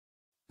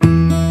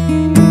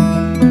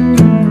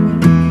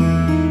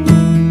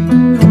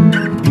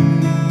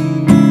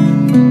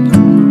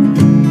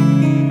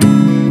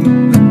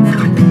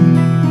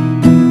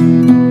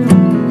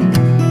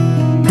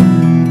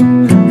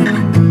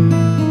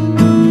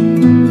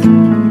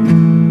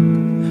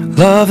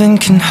Loving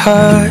can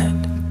hurt.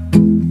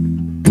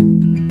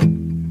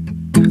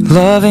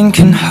 Loving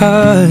can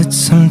hurt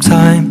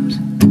sometimes,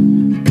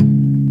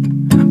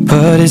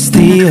 but it's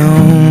the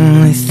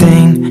only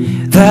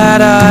thing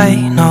that I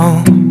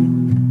know.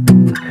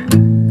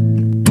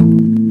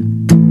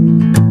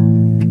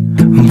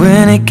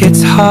 When it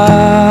gets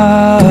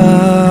hard,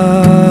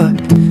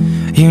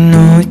 you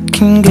know it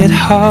can get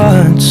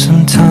hard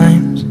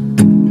sometimes.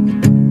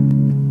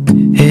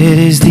 It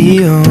is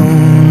the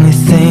only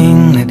thing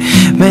that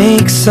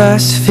makes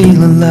us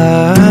feel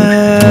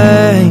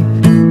alive.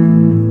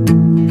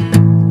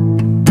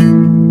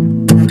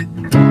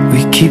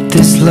 We keep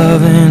this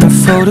love in a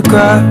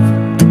photograph.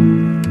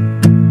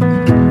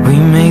 We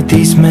made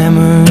these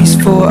memories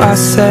for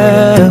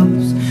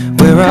ourselves,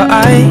 where our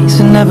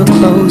eyes are never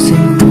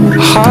closing, our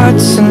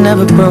hearts are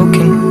never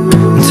broken,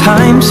 and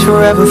time's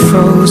forever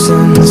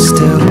frozen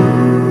still.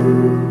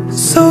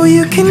 So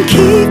you can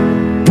keep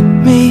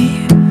me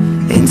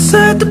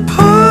inside the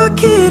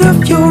pocket of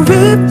your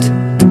ripped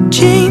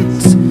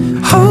jeans,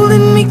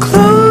 holding me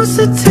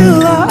closer till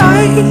our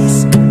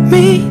eyes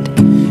meet.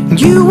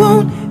 You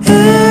won't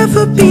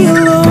ever be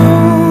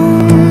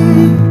alone.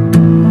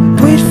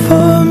 Wait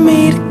for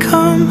me to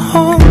come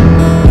home.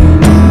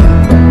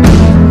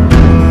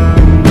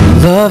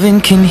 Loving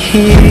can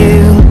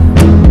heal.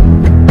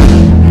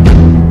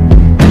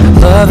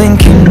 Loving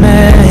can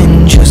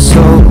mend your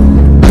soul,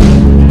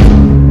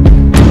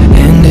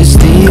 and it's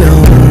the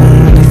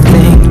only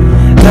thing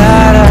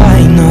that I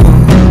know.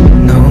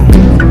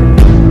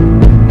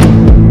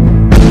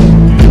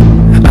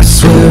 I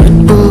swear it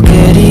will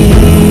get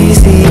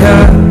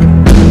easier.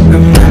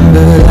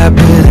 Remember that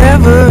with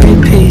every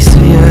piece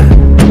of you.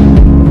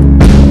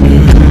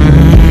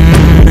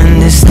 And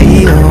it's the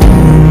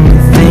only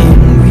thing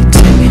we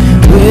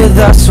take with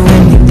us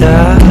when we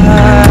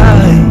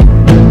die.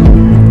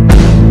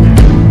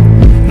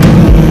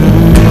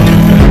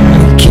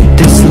 Keep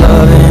this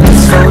love in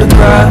its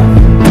photograph.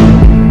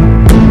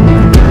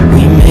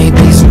 We made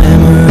these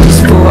memories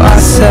for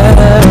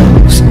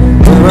ourselves,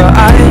 where our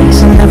eyes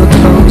are never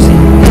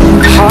closing,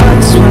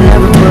 hearts were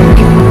never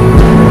broken,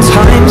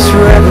 time's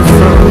forever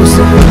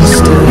frozen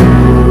still.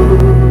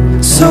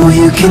 So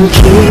you can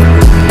keep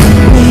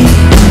me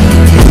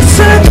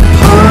inside the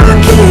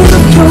pocket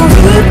of your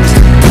ripped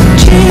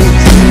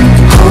jeans,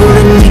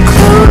 holding me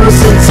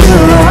closer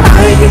till our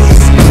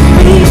eyes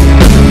meet.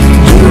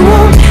 You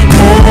won't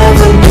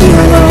ever be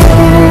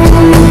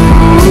alone.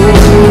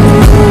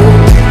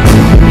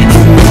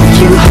 And if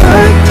you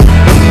hurt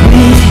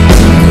me,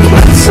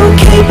 that's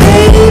okay,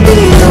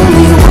 baby.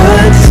 Only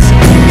words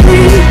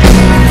bleed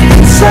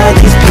inside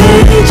these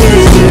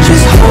pages. You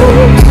just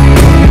hold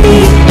me.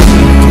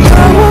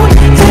 I won't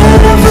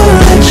ever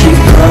let you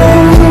go.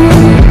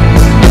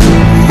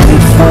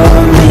 Wait for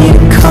me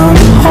to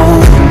come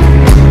home.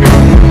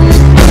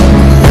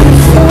 Wait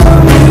for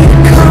me to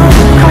come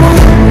home.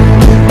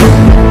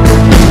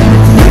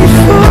 Wait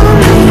for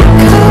me to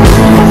come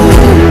home.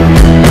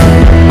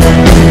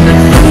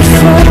 Wait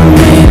for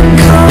me to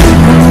come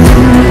home.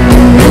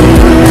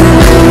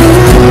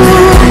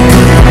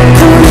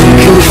 And you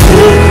can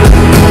feel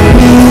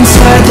me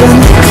inside the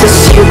necklace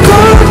you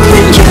got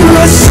when you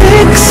were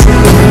 16,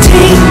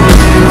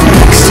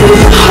 next to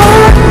your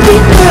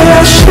heartbeat where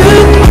I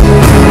should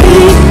be.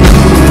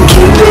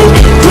 Keep it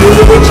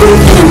deep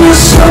within your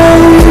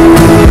soul.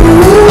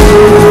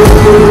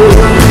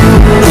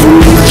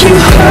 And if you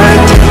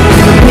hurt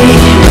me,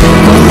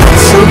 well,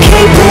 that's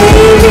okay,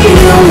 baby.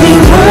 Only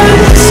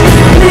words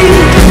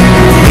bleed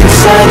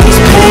inside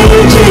these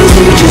pages.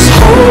 You just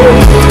hold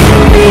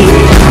me.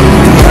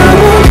 I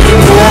won't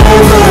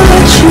ever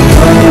let you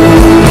go.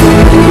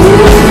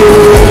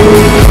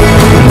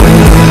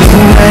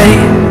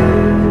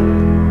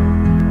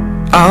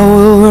 I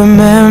will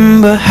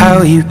remember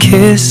how you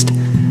kissed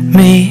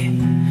me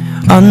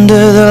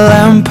under the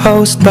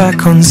lamppost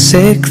back on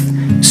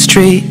 6th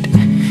Street,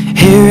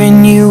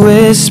 hearing you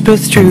whisper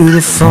through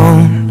the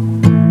phone.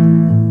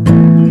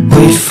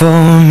 Wait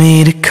for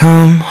me to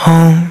come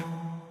home.